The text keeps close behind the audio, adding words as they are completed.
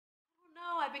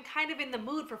have been kind of in the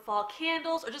mood for fall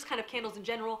candles or just kind of candles in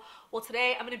general. Well,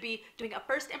 today I'm going to be doing a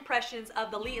first impressions of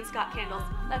the Leigh and Scott candles.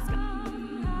 Let's go.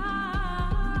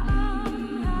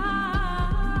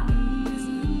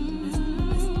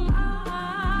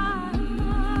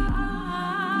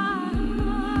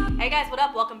 Hey guys, what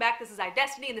up? Welcome back. This is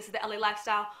iDestiny and this is the LA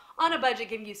Lifestyle on a budget,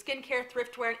 giving you skincare,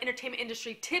 thriftwear, and entertainment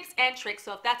industry tips and tricks.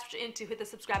 So if that's what you're into, hit the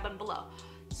subscribe button below.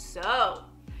 So,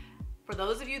 for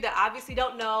those of you that obviously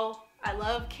don't know, I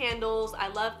love candles. I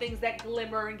love things that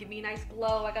glimmer and give me a nice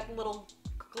glow. I got the little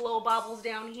glow baubles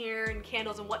down here and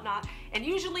candles and whatnot. And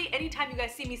usually, anytime you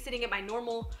guys see me sitting at my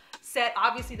normal set,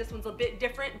 obviously this one's a bit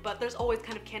different, but there's always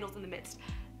kind of candles in the midst.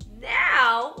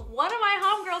 Now, one of my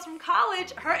homegirls from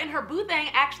college, her and her boo thing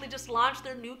actually just launched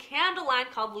their new candle line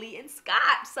called Leigh and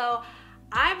Scott. So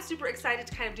I'm super excited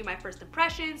to kind of do my first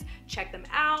impressions, check them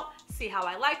out, see how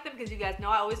I like them, because you guys know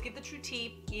I always give the true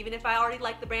tea. Even if I already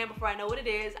like the brand before I know what it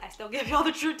is, I still give y'all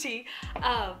the true tea.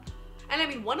 And I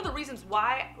mean, one of the reasons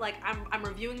why I'm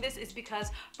reviewing this is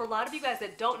because for a lot of you guys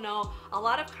that don't know, a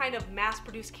lot of kind of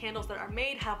mass-produced candles that are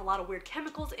made have a lot of weird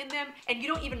chemicals in them, and you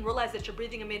don't even realize that you're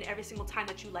breathing them in every single time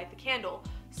that you light the candle.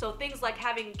 So things like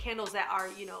having candles that are,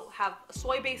 you know, have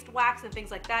soy-based wax and things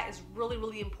like that is really,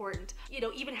 really important. You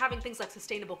know, even having things like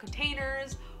sustainable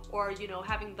containers, or, you know,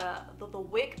 having the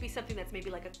wick be something that's maybe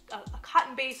like a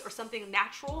cotton base or something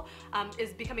natural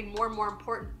is becoming more and more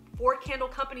important for candle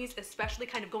companies, especially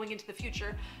kind of going into the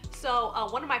future. So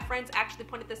one of my friends actually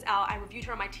pointed this out. I reviewed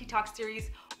her on my Tea Talk series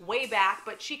way back,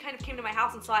 but she kind of came to my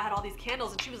house and saw I had all these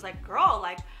candles, and she was like, girl,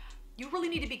 like, you really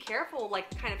need to be careful, like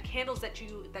the kind of candles that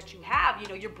you have. You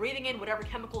know, you're breathing in whatever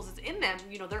chemicals is in them.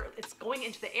 You know, it's going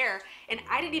into the air. And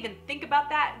I didn't even think about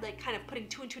that, like kind of putting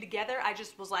two and two together. I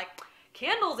just was like,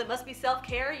 candles, it must be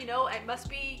self-care, you know, it must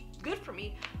be good for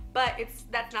me. But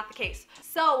that's not the case.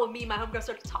 So when me and my homegirl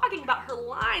started talking about her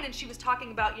line, and she was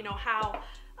talking about, you know, how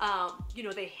you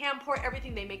know, they hand pour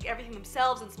everything, they make everything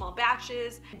themselves in small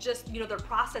batches, just, you know, their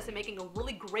process in making a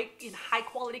really great and high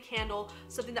quality candle,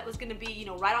 something that was gonna be, you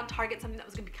know, right on target, something that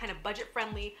was gonna be kind of budget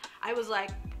friendly. I was like,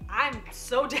 I'm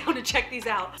so down to check these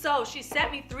out. So she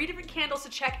sent me 3 different candles to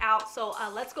check out. So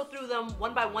let's go through them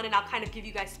one by one, and I'll kind of give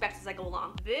you guys specs as I go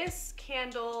along. This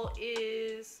candle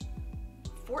is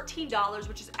 $14,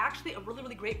 which is actually a really,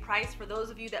 really great price for those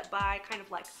of you that buy kind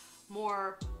of like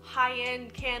more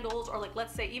high-end candles, or like,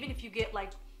 let's say, even if you get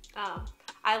like,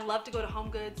 I love to go to Home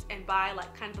Goods and buy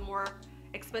like kind of the more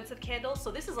expensive candles.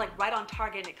 So this is like right on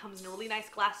target, and it comes in a really nice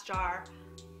glass jar,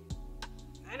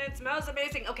 and it smells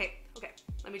amazing. Okay,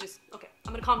 let me just,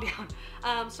 I'm gonna calm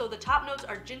down. So the top notes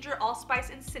are ginger, allspice,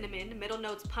 and cinnamon. Middle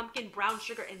notes, pumpkin, brown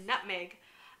sugar, and nutmeg.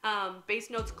 Base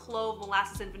notes, clove,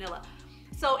 molasses, and vanilla.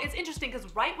 So it's interesting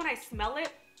because right when I smell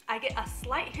it, I get a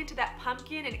slight hint of that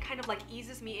pumpkin, and it kind of like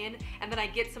eases me in, and then I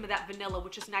get some of that vanilla,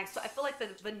 which is nice. So I feel like the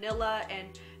vanilla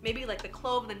and maybe like the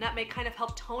clove and the nutmeg kind of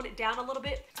help tone it down a little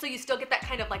bit. So you still get that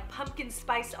kind of like pumpkin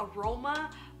spice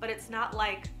aroma, but it's not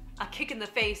like a kick in the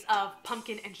face of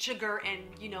pumpkin and sugar and,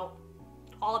 you know,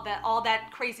 all that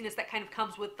craziness that kind of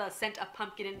comes with the scent of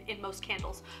pumpkin in most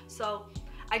candles. So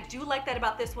I do like that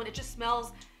about this one. It just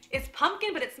smells, it's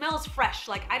pumpkin, but it smells fresh.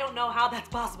 Like, I don't know how that's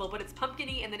possible, but it's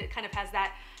pumpkin-y, and then it kind of has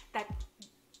that,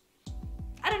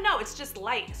 I don't know, it's just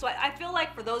light. So I feel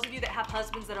like for those of you that have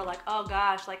husbands that are like, oh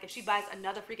gosh, like if she buys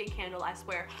another freaking candle, I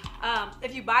swear.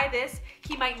 If you buy this,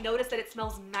 he might notice that it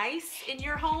smells nice in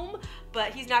your home,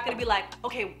 but he's not gonna be like,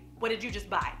 okay, what did you just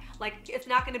buy? Like, it's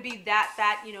not gonna be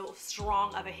that, you know,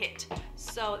 strong of a hit.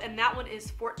 So, and that one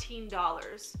is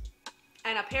 $14.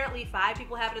 And apparently 5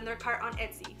 people have it in their cart on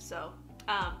Etsy. So,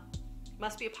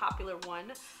 must be a popular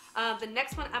one. The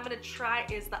next one I'm gonna try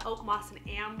is the Oak Moss and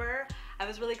Amber. I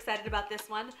was really excited about this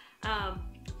one.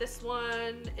 This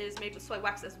one is made with soy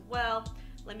wax as well.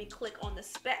 Let me click on the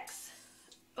specs.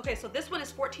 Okay, so this one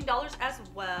is $14 as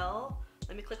well.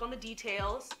 Let me click on the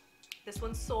details. This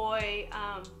one's soy.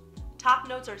 Top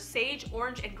notes are sage,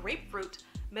 orange, and grapefruit.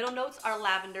 Middle notes are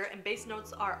lavender, and base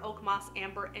notes are oak moss,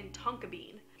 amber, and tonka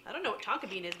bean. I don't know what tonka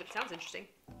bean is, but it sounds interesting.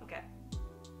 Okay.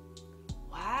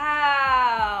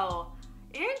 Wow,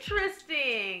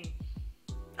 interesting.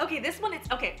 Okay, this one, it's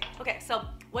okay, so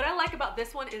what I like about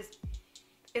this one is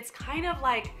it's kind of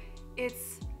like,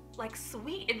 it's like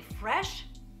sweet and fresh,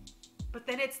 but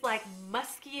then it's like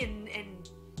musky and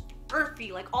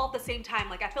earthy, like all at the same time.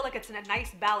 Like, I feel like it's in a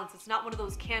nice balance. It's not one of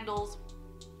those candles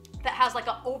that has like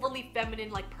an overly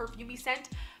feminine, like perfumey scent,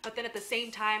 but then at the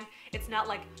same time, it's not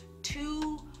like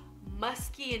too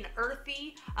musky and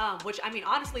earthy, which, I mean,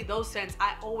 honestly, those scents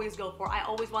I always go for. I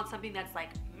always want something that's like,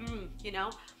 you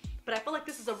know, but I feel like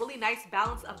this is a really nice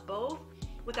balance of both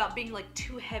without being like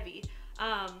too heavy.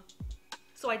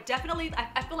 So I definitely,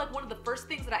 I feel like one of the first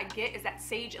things that I get is that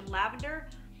sage and lavender,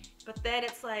 but then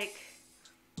it's like,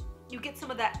 you get some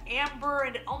of that amber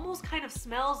and it almost kind of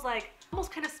smells like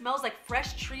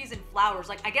fresh trees and flowers.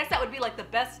 Like, I guess that would be like the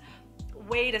best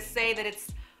way to say that it's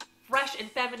fresh and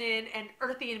feminine and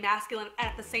earthy and masculine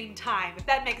at the same time, if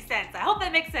that makes sense. I hope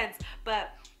that makes sense.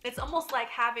 But it's almost like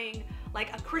having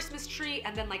like a Christmas tree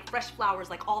and then like fresh flowers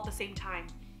like all at the same time.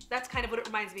 That's kind of what it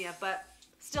reminds me of, but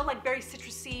still like very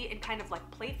citrusy and kind of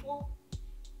like playful.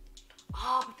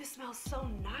 Oh, but this smells so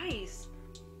nice.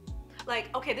 Like,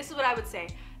 okay, this is what I would say.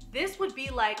 This would be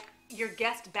like your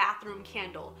guest bathroom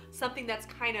candle. Something that's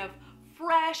kind of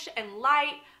fresh and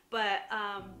light, but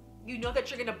you know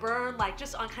that you're gonna burn like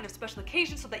just on kind of special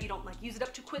occasions so that you don't like use it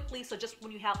up too quickly. So just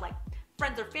when you have like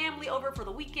friends or family over for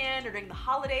the weekend or during the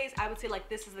holidays, I would say like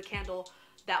this is the candle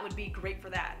that would be great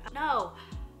for that. No,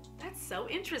 that's so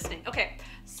interesting. Okay,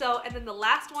 so and then the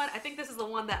last one, I think this is the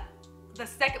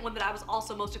second one that I was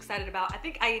also most excited about. I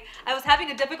think I was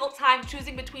having a difficult time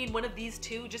choosing between one of these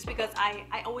two just because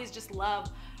I always just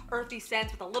love earthy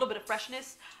scents with a little bit of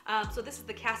freshness. So this is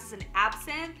the Cassis and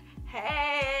Absinthe.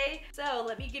 Hey! So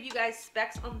let me give you guys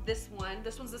specs on this one.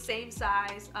 This one's the same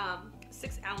size,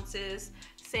 6 ounces,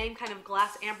 same kind of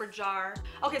glass amber jar.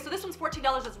 Okay, so this one's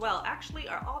 $14 as well. Actually,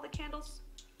 are all the candles?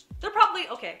 They're probably,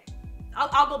 okay.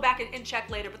 I'll go back and check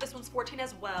later, but this one's $14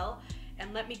 as well.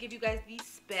 And let me give you guys these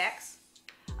specs.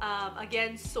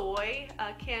 Again, soy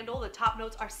candle. The top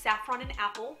notes are saffron and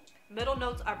apple. Middle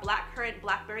notes are blackcurrant,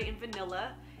 blackberry, and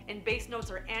vanilla. And base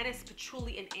notes are anise,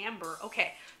 patchouli, and amber.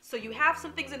 Okay, so you have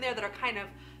some things in there that are kind of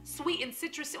sweet and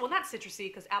citrusy. Well, not citrusy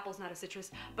because apple's not a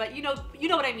citrus, but you know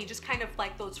what I mean. Just kind of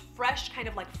like those fresh, kind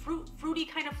of like fruity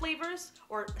kind of flavors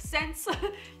or scents.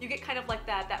 You get kind of like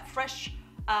that fresh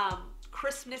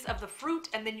crispness of the fruit,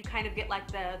 and then you kind of get like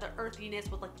the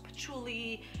earthiness with like the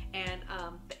patchouli and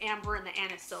the amber and the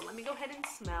anise. So let me go ahead and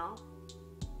smell.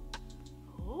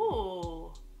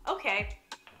 Ooh, okay.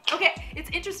 Okay, it's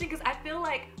interesting because I feel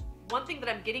like one thing that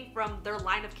I'm getting from their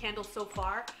line of candles so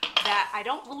far that I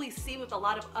don't really see with a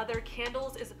lot of other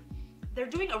candles is they're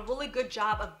doing a really good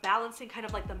job of balancing kind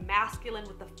of like the masculine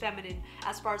with the feminine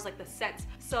as far as like the scents.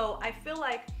 So I feel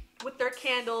like with their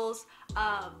candles,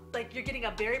 like you're getting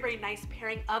a very, very nice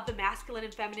pairing of the masculine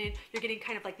and feminine. You're getting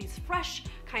kind of like these fresh,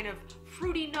 kind of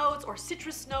fruity notes or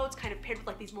citrus notes, kind of paired with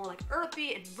like these more like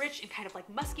earthy and rich and kind of like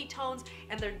musky tones.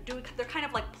 And they're kind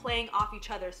of like playing off each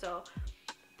other. So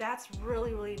that's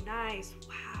really, really nice.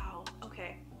 Wow.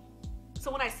 Okay.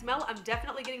 So when I smell, I'm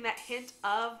definitely getting that hint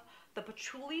of the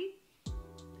patchouli.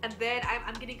 And then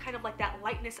I'm getting kind of like that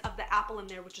lightness of the apple in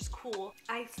there, which is cool.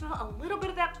 I smell a little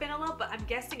bit of that vanilla, but I'm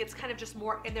guessing it's kind of just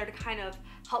more in there to kind of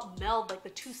help meld like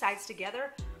the two sides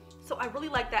together. So I really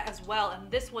like that as well. And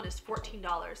this one is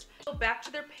 $14. Go back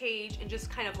to their page and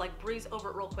just kind of like breeze over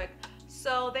it real quick.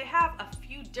 So they have a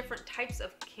few different types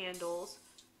of candles.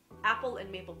 Apple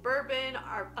and maple bourbon,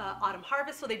 autumn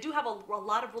harvest. So they do have a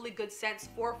lot of really good scents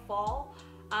for fall.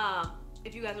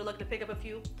 If you guys are looking to pick up a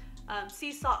few.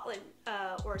 Sea salt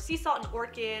and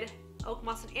orchid, oak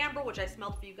moss and amber, which I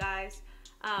smelled for you guys.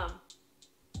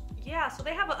 Yeah, so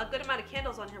they have a good amount of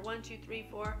candles on here. 1, 2, 3,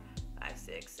 4, 5,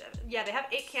 6, 7. Yeah, they have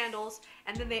 8 candles,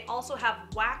 and then they also have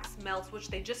wax melts, which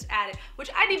they just added, which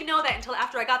I didn't even know that until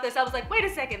after I got this. I was like, wait a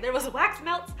second, there was wax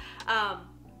melts.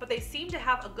 But they seem to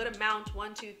have a good amount.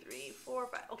 1, 2, 3, 4,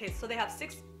 5. Okay, so they have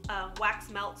 6 wax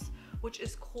melts, which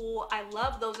is cool. I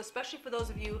love those, especially for those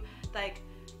of you like,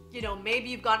 you know, maybe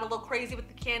you've gotten a little crazy with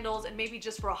the candles and maybe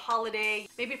just for a holiday,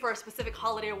 maybe for a specific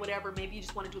holiday or whatever, maybe you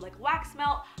just want to do like wax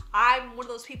melt. I'm one of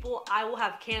those people, I will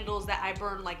have candles that I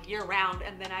burn like year round,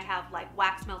 and then I have like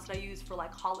wax melts that I use for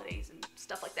like holidays and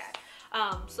stuff like that.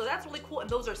 So that's really cool, and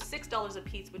those are $6 a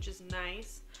piece, which is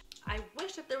nice. I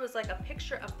wish that there was like a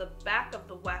picture of the back of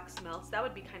the wax melts. That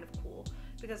would be kind of cool,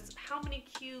 because how many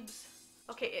cubes?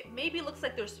 Okay, it maybe looks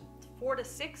like there's 4 to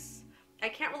 6. I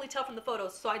can't really tell from the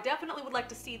photos, so I definitely would like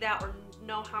to see that or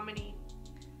know how many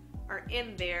are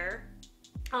in there.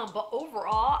 But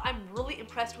overall, I'm really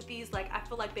impressed with these. Like, I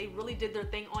feel like they really did their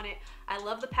thing on it. I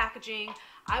love the packaging.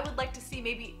 I would like to see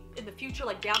maybe in the future,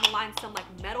 like down the line, some like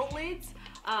metal lids.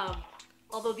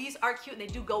 Although these are cute and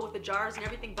they do go with the jars and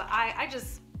everything, but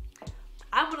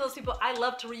I'm one of those people, I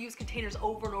love to reuse containers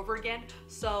over and over again.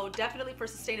 So definitely for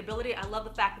sustainability, I love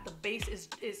the fact that the base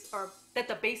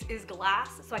is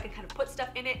glass, so I can kind of put stuff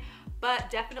in it. But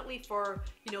definitely for,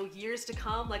 you know, years to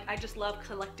come, like I just love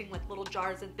collecting like little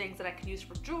jars and things that I can use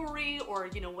for jewelry or,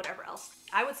 you know, whatever else.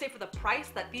 I would say for the price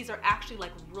that these are actually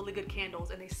like really good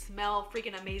candles, and they smell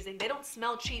freaking amazing. They don't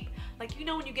smell cheap. Like, you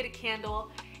know, when you get a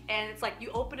candle and it's like you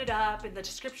open it up and the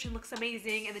description looks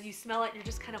amazing and then you smell it and you're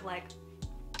just kind of like,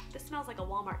 this smells like a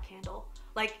Walmart candle.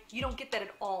 Like, you don't get that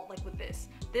at all, like with this.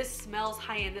 This smells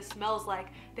high-end. This smells like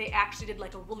they actually did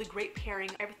like a really great pairing.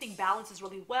 Everything balances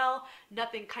really well.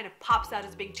 Nothing kind of pops out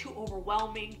as being too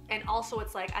overwhelming. And also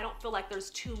it's like, I don't feel like there's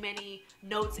too many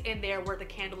notes in there where the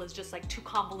candle is just like too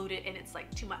convoluted and it's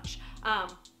like too much.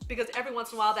 Because every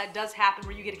once in a while that does happen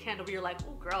where you get a candle where you're like,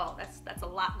 oh girl, that's a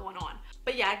lot going on.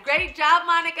 But yeah, great job,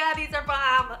 Monica. These are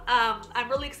bomb. I'm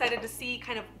really excited to see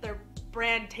kind of their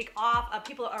brand take off.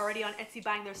 People are already on Etsy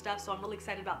buying their stuff, so I'm really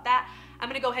excited about that. I'm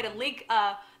gonna go ahead and link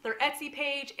their Etsy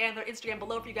page and their Instagram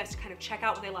below for you guys to kind of check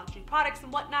out when they launch new products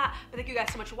and whatnot. But thank you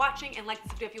guys so much for watching, and like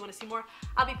this video if you want to see more.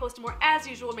 I'll be posting more as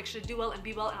usual. Make sure to do well and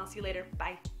be well, and I'll see you later.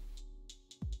 Bye.